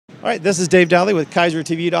All right, this is Dave Dowley with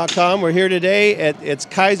Keizertv.com. We're here today at it's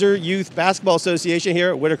Keizer Youth Basketball Association here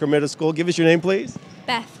at Whitaker Middle School. Give us your name, please.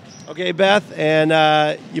 Beth. Okay, Beth,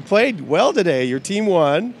 and you played well today. Your team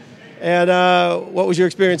won. And what was your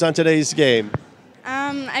experience on today's game?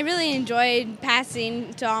 I really enjoyed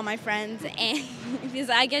passing to all my friends, and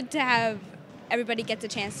because I get to have everybody gets a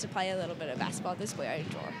chance to play a little bit of basketball. This way I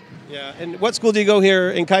enjoy. Yeah, and what school do you go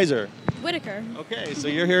here in Keizer? Whitaker. Okay, so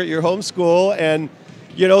you're here at your home school, and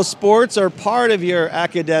you know, sports are part of your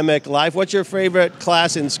academic life. What's your favorite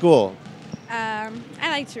class in school? I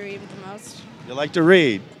like to read the most. You like to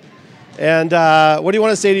read. And what do you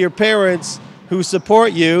want to say to your parents who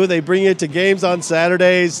support you? They bring you to games on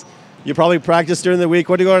Saturdays. You probably practice during the week.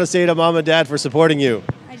 What do you want to say to mom and dad for supporting you?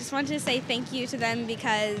 I just wanted to say thank you to them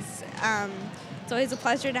because it's always a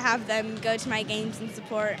pleasure to have them go to my games and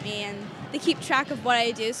support me, and they keep track of what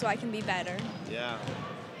I do so I can be better. Yeah.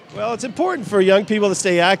 Well, it's important for young people to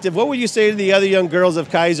stay active. What would you say to the other young girls of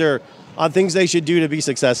Keizer on things they should do to be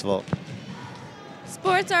successful?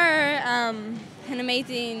 Sports are an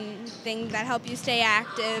amazing thing that help you stay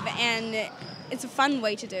active, and it's a fun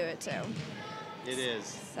way to do it too. It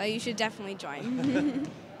is. So you should definitely join.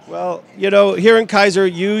 Well, you know, here in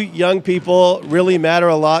Keizer, you young people really matter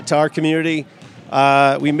a lot to our community.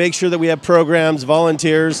 We make sure that we have programs,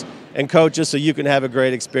 volunteers, and coaches so you can have a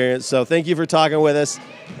great experience. So thank you for talking with us,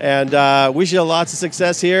 and wish you lots of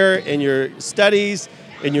success here in your studies,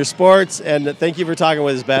 in your sports, and thank you for talking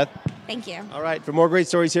with us, Beth. Thank you. All right, for more great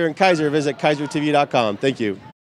stories here in Keizer, visit Keizertv.com. Thank you.